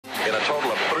In a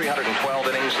total of 312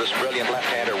 innings, this brilliant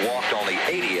left-hander walked only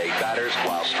 88 batters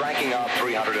while striking out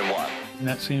 301. And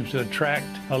that seems to attract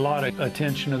a lot of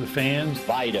attention of the fans.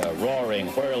 Vida, roaring,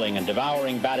 whirling, and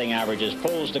devouring batting averages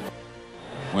pulls the...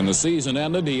 When the season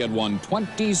ended, he had won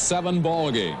 27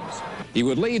 ball games. He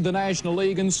would lead the National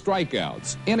League in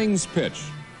strikeouts, innings pitched,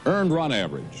 earned run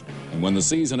average. And when the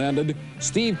season ended,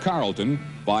 Steve Carlton,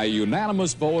 by a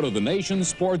unanimous vote of the nation's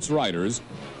sports writers,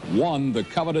 won the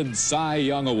coveted Cy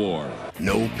Young Award.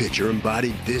 No pitcher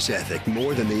embodied this ethic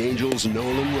more than the Angels'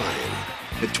 Nolan Ryan.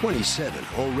 At 27,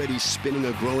 already spinning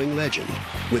a growing legend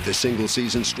with a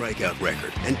single-season strikeout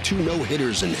record and 2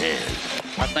 no-hitters in hand.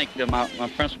 I think that my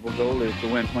principal goal is to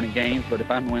win 20 games, but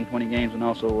if I can win 20 games and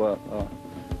also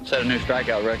set a new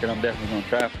strikeout record, I'm definitely going to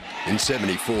try. In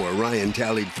 '74, Ryan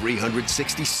tallied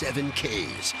 367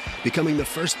 Ks, becoming the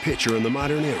first pitcher in the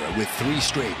modern era with 3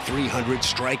 straight 300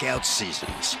 strikeout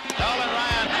seasons. Nolan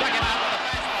Ryan striking out with a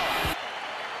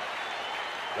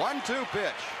fastball. 1-2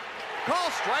 pitch. Call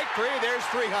strike 3, there's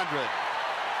 300.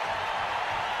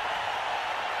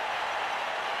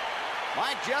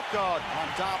 Mike Jeffcoat on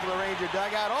top of the Ranger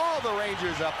dugout. All the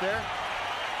Rangers up there.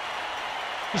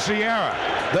 Sierra,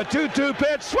 the 2-2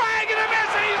 pitch, swing and a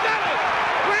miss, and he's done it!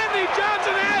 Randy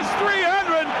Johnson has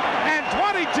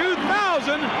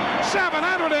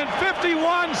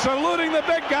 322,751, saluting the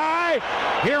big guy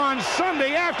here on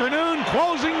Sunday afternoon,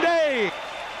 closing day.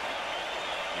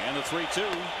 And the 3-2.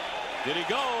 Did he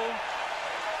go?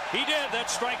 He did.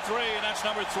 That's strike 3, and that's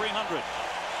number 300.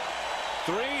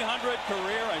 300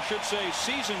 career, I should say,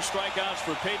 season strikeouts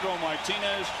for Pedro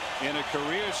Martinez in a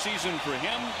career season for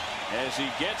him as he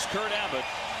gets Kurt Abbott.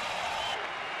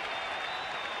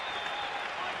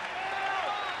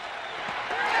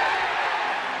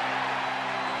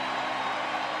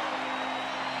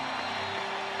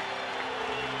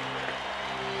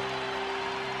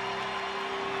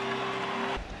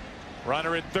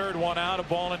 Runner at third, 1 out, a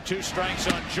ball and 2 strikes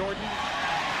on Jordan.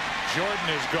 Jordan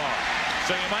is gone.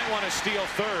 So you might want to steal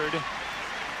third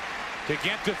to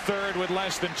get to third with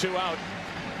less than 2 out.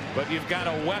 But you've got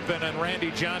a weapon in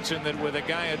Randy Johnson that with a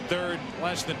guy at third,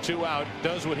 less than 2 out,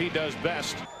 does what he does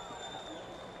best.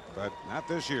 But not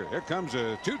this year. Here comes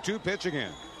a 2-2 pitch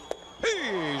again.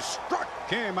 He struck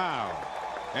him out.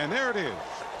 And there it is.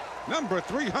 Number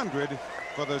 300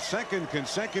 for the 2nd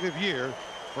consecutive year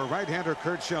for right-hander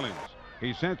Curt Schilling.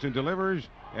 He sends and delivers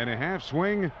and a half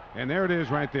swing, and there it is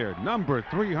right there. Number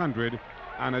 300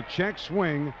 on a check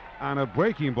swing on a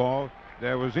breaking ball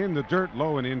that was in the dirt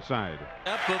low and inside.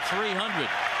 Up of 300.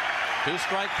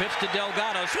 2-strike pitch to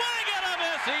Delgado. Swing and a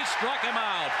miss. He struck him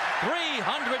out.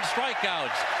 300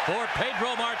 strikeouts for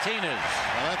Pedro Martinez.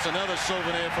 Well, that's another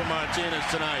souvenir for Martinez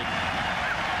tonight.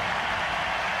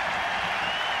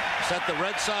 Set the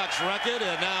Red Sox record,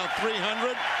 and now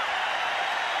 300.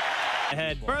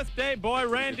 Ahead. Birthday boy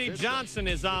Randy Johnson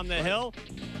is on the hill,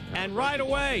 and right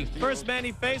away, first man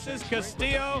he faces,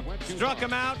 Castillo, struck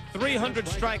him out. 300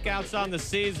 strikeouts on the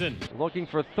season. Looking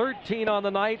for 13 on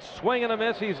the night, swing and a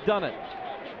miss, he's done it.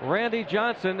 Randy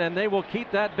Johnson, and they will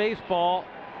keep that baseball.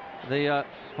 The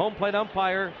home plate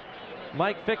umpire,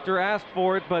 Mike Fichter, asked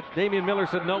for it, but Damian Miller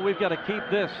said, no, we've got to keep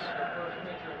this.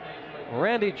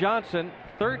 Randy Johnson,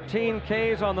 13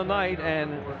 Ks on the night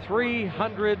and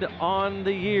 300 on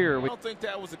the year. I don't think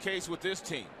that was the case with this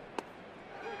team.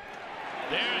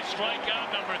 There's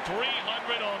strikeout number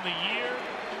 300 on the year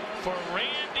for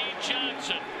Randy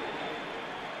Johnson.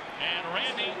 And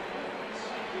Randy,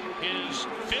 his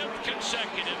 5th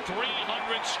consecutive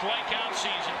 300 strikeout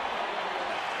season.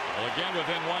 Well, again,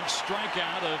 within 1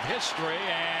 strikeout of history,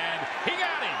 and he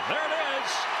got him. There it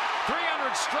is.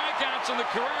 300 strikeouts in the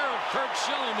career of Curt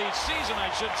Schilling, the season,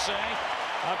 I should say,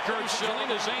 of Curt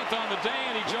Schilling, his 8th on the day,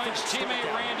 and he joins teammate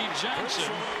Randy Johnson.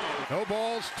 No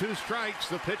balls, 2 strikes.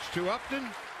 The pitch to Upton.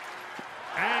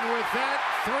 And with that,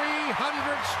 300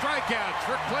 strikeouts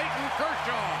for Clayton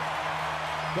Kershaw,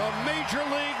 the major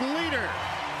league leader.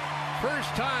 First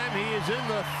time he is in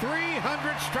the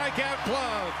 300 strikeout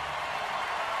club.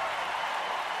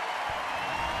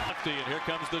 And here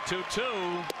comes the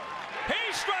 2-2.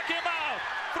 He struck him out.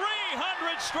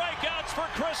 300 strikeouts for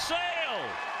Chris Sale.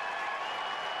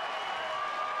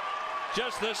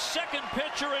 Just the 2nd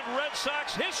pitcher in Red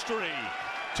Sox history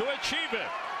to achieve it.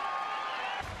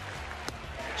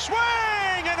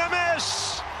 Swing and a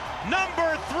miss.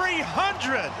 Number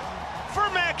 300 for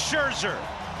Max Scherzer.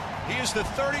 He is the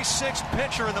 36th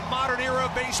pitcher in the modern era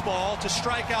of baseball to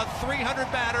strike out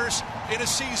 300 batters in a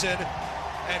season,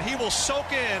 and he will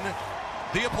soak in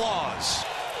the applause.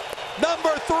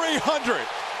 Number 300,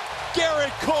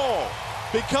 Garrett Cole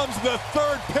becomes the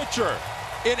 3rd pitcher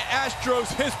in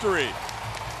Astros history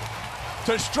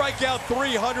to strike out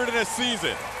 300 in a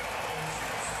season.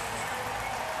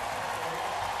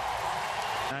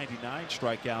 99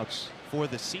 strikeouts for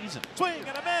the season. Swing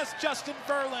and a miss. Justin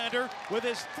Verlander with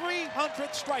his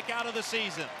 300th strikeout of the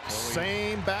season.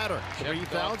 Same batter,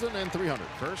 3,000 and 300.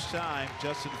 First time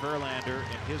Justin Verlander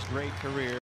in his great career